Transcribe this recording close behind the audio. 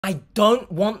I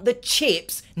don't want the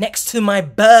chips next to my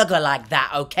burger like that,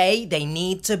 okay? They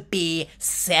need to be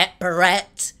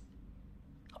separate.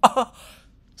 Oh,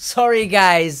 sorry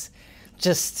guys.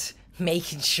 Just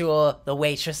making sure the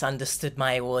waitress understood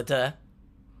my order.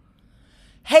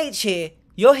 H here.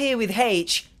 You're here with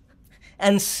H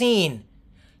and Scene.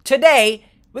 Today,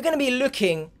 we're going to be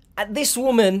looking at this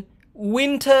woman,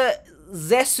 Winta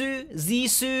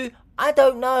Zesu, I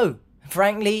don't know.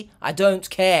 Frankly, I don't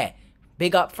care.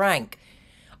 Big up Frank.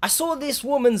 I saw this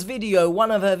woman's video,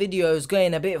 one of her videos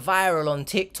going a bit viral on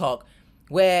TikTok,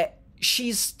 where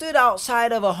she stood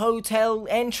outside of a hotel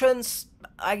entrance,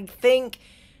 I think,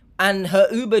 and her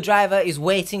Uber driver is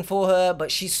waiting for her,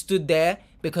 but she stood there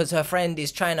because her friend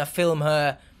is trying to film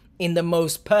her in the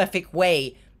most perfect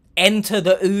way, enter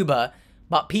the Uber,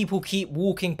 but people keep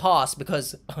walking past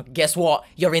because, guess what,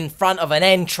 you're in front of an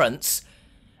entrance.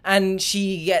 And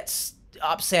she gets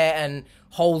upset and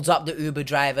holds up the Uber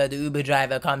driver. The Uber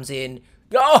driver comes in.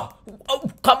 Oh,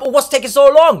 come on, what's taking so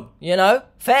long? You know,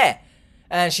 fair.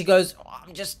 And she goes, oh,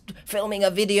 I'm just filming a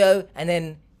video. And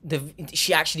then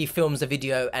she actually films the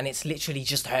video, and it's literally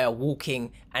just her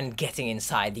walking and getting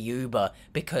inside the Uber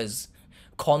because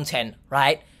content,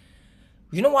 right?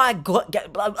 You know what I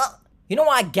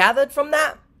gathered from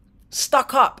that?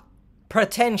 Stuck up,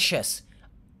 pretentious.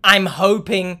 I'm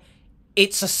hoping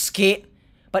it's a skit.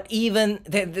 But even,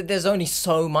 there's only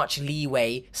so much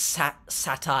leeway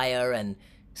satire and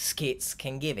skits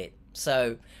can give it.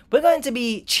 So, we're going to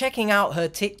be checking out her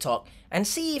TikTok and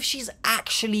see if she's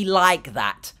actually like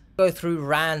that. Go through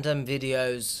random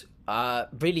videos,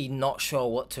 really not sure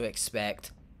what to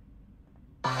expect.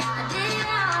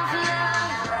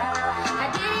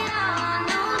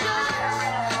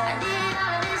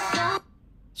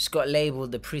 She's got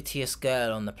labeled the prettiest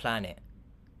girl on the planet.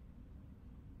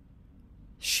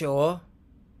 Sure,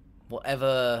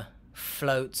 whatever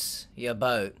floats your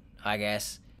boat, I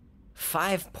guess.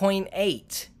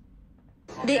 5.8.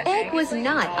 The egg was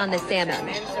not on the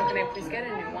salmon. So can I please get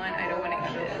a new one? I don't want to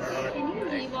eat this. Can you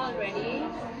leave already?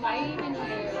 Why are you even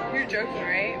here? You're joking,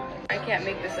 right? I can't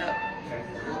make this up.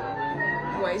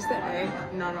 Why is the egg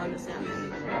not on the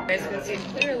salmon? You guys can see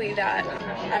clearly that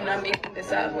I'm not making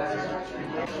this up.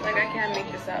 Like, I can't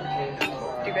make this up.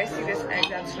 Do you guys see this egg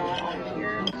that's not on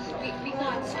here? We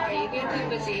can't, sorry. We're too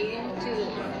busy to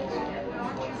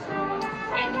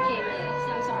indicate this.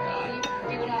 I'm sorry.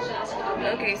 We would have to ask you to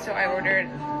wait. Okay, so I ordered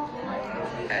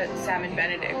a salmon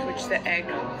benedict, which the egg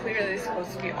clearly is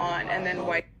supposed to be on, and then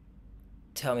why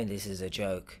Tell me this is a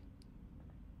joke.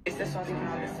 is the sauce even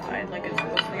on the side? Like, it's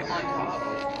supposed to be on top.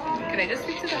 Can I just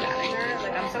speak to the manager?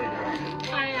 Like, I'm so...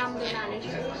 I am the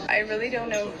manager. I really don't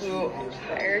know who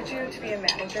hired you to be a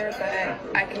manager,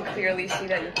 but I can clearly see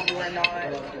that you are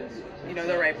not, you know,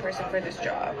 the right person for this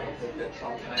job.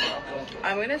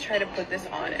 I'm gonna try to put this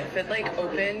on. If it like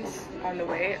opens on the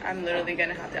way, I'm literally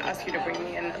gonna have to ask you to bring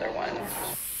me another one.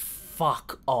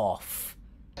 Fuck off.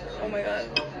 Oh my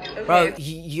god. Okay. Bro,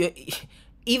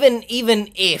 even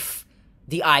if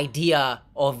the idea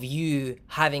of you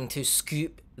having to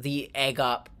scoop the egg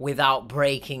up without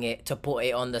breaking it to put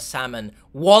it on the salmon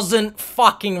wasn't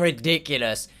fucking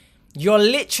ridiculous, you're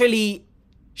literally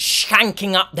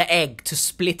shanking up the egg to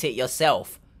split it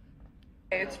yourself.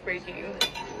 It's breaking.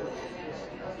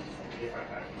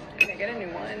 Can I get a new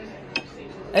one?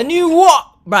 A new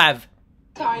what, bruv?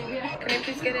 Sorry, we are... Can I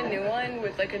please get a new one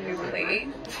with like a new plate?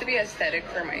 Just to be aesthetic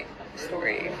for my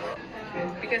story.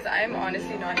 Because I'm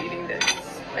honestly not eating this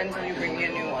until you bring me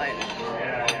a new one.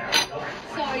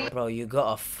 Sorry. Bro, you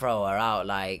gotta throw her out,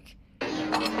 like...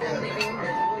 I'm leaving.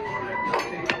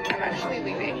 I'm actually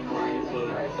leaving.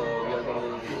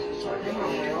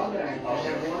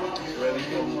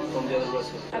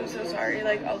 I'm so sorry,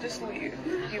 like, I'll just leave.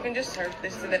 You can just serve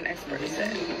this to the next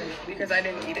person, because I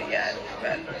didn't eat it yet,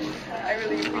 but I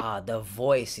really... The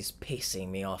voice is pissing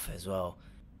me off as well.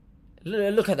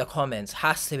 Look at the comments.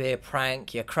 Has to be a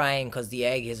prank. You're crying because the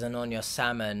egg isn't on your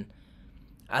salmon.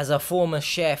 As a former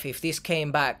chef, if this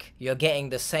came back, you're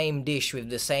getting the same dish with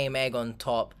the same egg on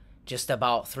top, just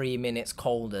about 3 minutes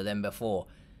colder than before.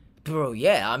 Bro,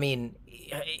 yeah, I mean,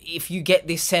 if you get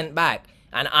this sent back,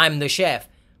 and I'm the chef,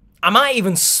 I might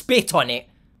even spit on it.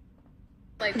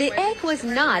 Like, The egg was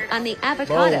not on the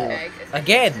avocado. Egg is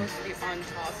Again. supposed to be on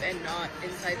top and not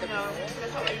inside the bowl.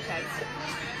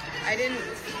 I didn't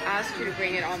ask you to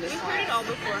bring it on the side. We heard it all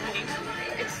before, honey.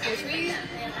 Excuse me?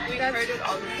 We heard it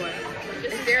all before.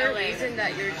 Is there a reason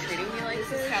that you're treating me like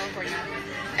this? California.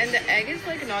 And the egg is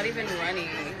like not even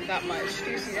running that much. Do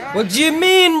you see that? What do you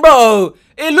mean, bro?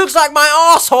 It looks like my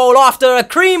asshole after a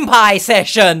cream pie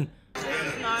session.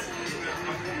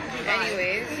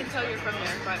 Anyways, I can tell you're from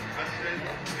there, but...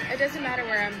 It doesn't matter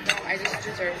where I'm from. I just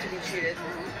deserve to be treated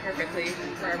perfectly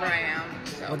wherever I am.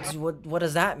 So. What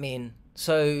does that mean?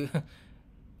 So,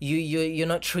 you're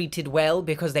not treated well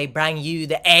because they bring you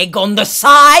the egg on the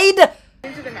side?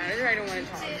 To the manager, I don't want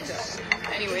to talk. So,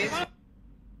 anyways,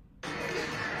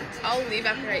 I'll leave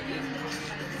after I eat.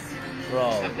 Bro,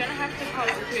 I'm gonna have to call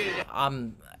security.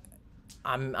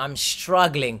 I'm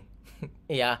struggling.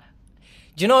 Yeah.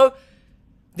 Do you know,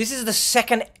 this is the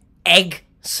second egg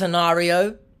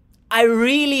scenario. I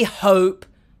really hope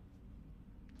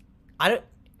I don't.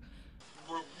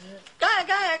 Go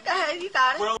ahead, you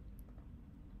got it.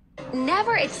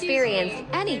 Never experienced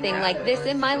anything like this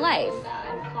in my life.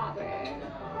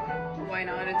 Why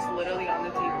not? It's literally on the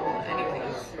table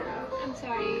anyways. I'm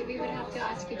sorry, we would have to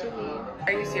ask you to leave.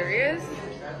 Are you serious?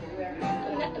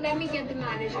 Let me get the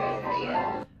manager for you.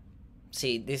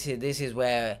 See, this is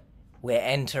where we're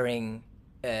entering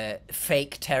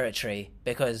fake territory,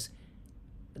 because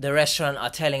the restaurant are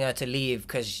telling her to leave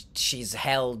because she's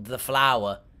held the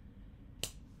flower.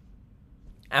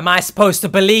 Am I supposed to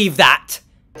believe that?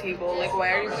 Table, like,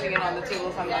 why are you putting it on the table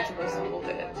if I'm not supposed to hold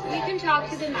it? We can talk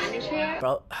to the manager.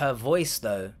 Bro, her voice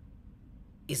though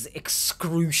is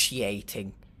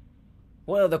excruciating.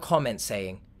 What are the comments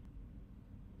saying?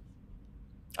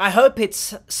 I hope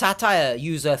it's satire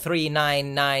user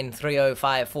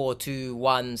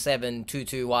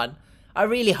 3993054217221. I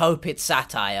really hope it's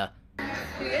satire.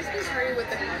 Can you guys please hurry with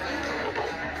the comments?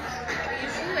 We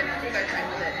usually like to take our time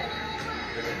with it.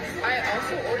 I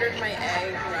also ordered my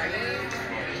egg ready.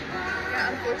 Yeah,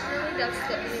 unfortunately, that's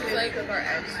the only way to cook our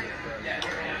eggs.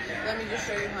 Let me just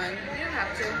show you, hon. You don't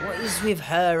have to. What is with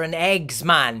her and eggs,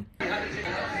 man?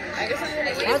 I guess I'm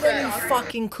gonna eat Why it, don't you but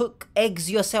fucking cook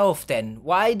eggs yourself then?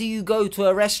 Why do you go to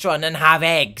a restaurant and have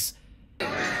eggs?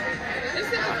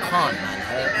 I can't, man.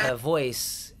 Her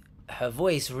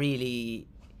voice really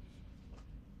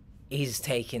is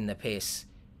taking the piss.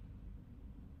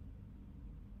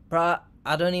 Bruh,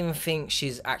 I don't even think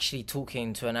she's actually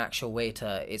talking to an actual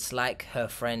waiter. It's like her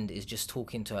friend is just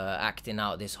talking to her, acting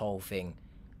out this whole thing.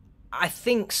 I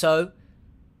think so.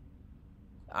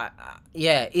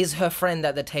 Yeah, is her friend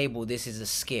at the table? This is a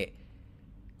skit.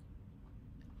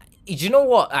 Do you know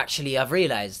what, actually, I've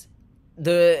realized?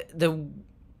 The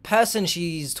person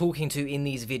she's talking to in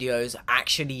these videos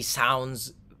actually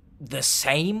sounds the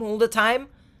same all the time.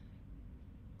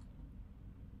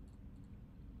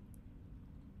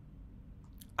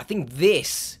 I think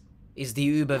this is the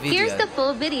Uber video. Here's the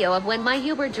full video of when my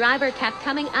Uber driver kept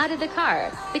coming out of the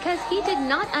car because he did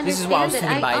not This is what I was understand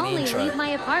talking that about I in the only intro. leave my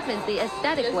apartment the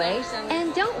aesthetic way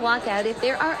and don't walk out if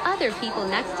there are other people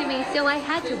next to me, so I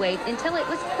had to wait until it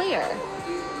was clear.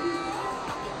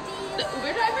 the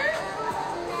Uber driver?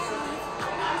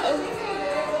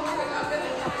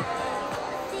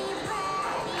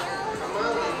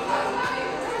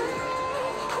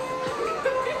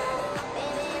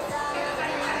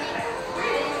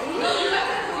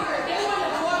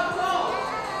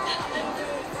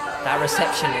 That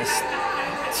receptionist.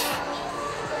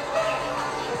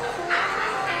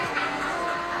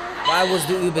 Why was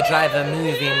the Uber driver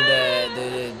moving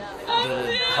the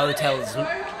hotel's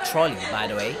trolley, by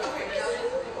the way?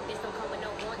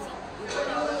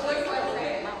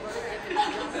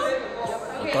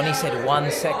 Well, Donnie said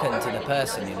 1 second to the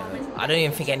person, you know. I don't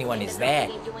even think anyone is there.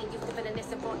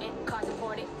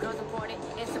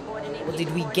 What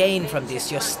did we gain from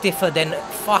this? You're stiffer than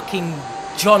fucking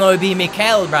John O.B.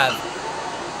 Mikel, bruv.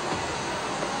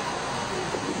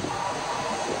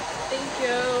 Thank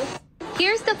you.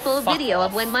 Here's the full Fuck video off.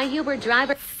 of when my Uber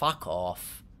driver... Fuck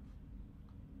off.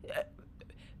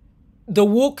 The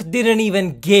walk didn't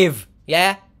even give,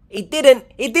 yeah? It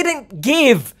didn't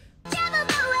give.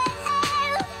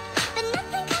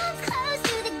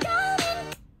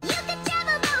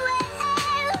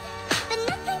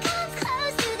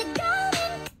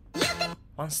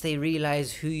 Once they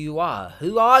realize who you are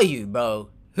you, bro?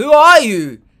 Who are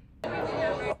you?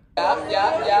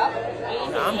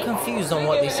 I'm confused on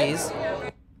what this is.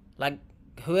 Like,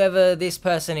 whoever this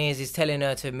person is telling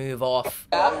her to move off.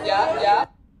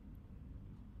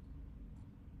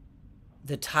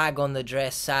 The tag on the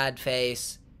dress, sad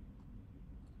face.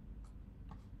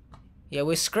 Yeah,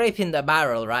 we're scraping the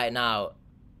barrel right now.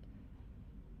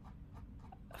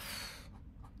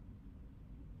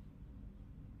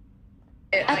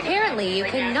 Apparently, you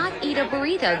cannot eat a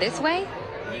burrito this way.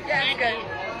 Yeah, it's good.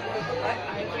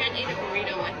 You can't eat a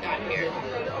burrito like that here.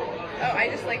 Oh, I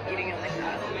just like eating it like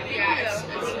that. Yeah, it's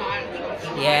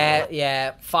not.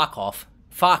 Yeah, fuck off.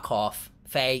 Fuck off.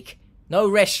 Fake. No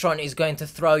restaurant is going to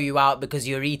throw you out because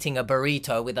you're eating a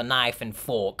burrito with a knife and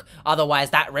fork. Otherwise,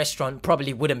 that restaurant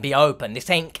probably wouldn't be open. This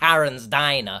ain't Karen's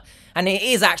Diner. And it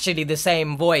is actually the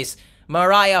same voice.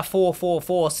 Mariah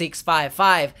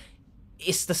 444655.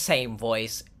 It's the same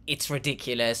voice. It's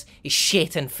ridiculous. It's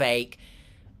shit and fake.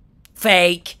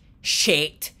 Fake.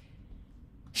 Shit.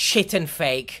 Shit and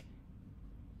fake.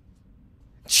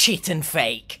 Shit and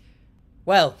fake.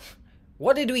 Well,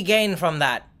 what did we gain from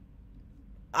that?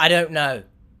 I don't know.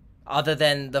 Other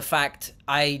than the fact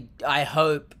I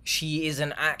hope she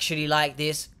isn't actually like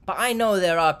this. But I know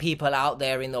there are people out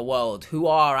there in the world who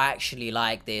are actually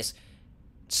like this.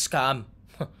 Scum.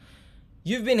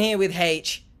 You've been here with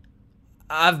H.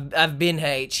 I've been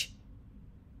H.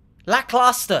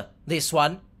 Lackluster, this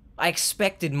one. I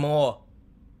expected more.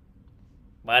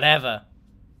 Whatever.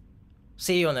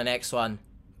 See you on the next one.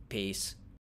 Peace.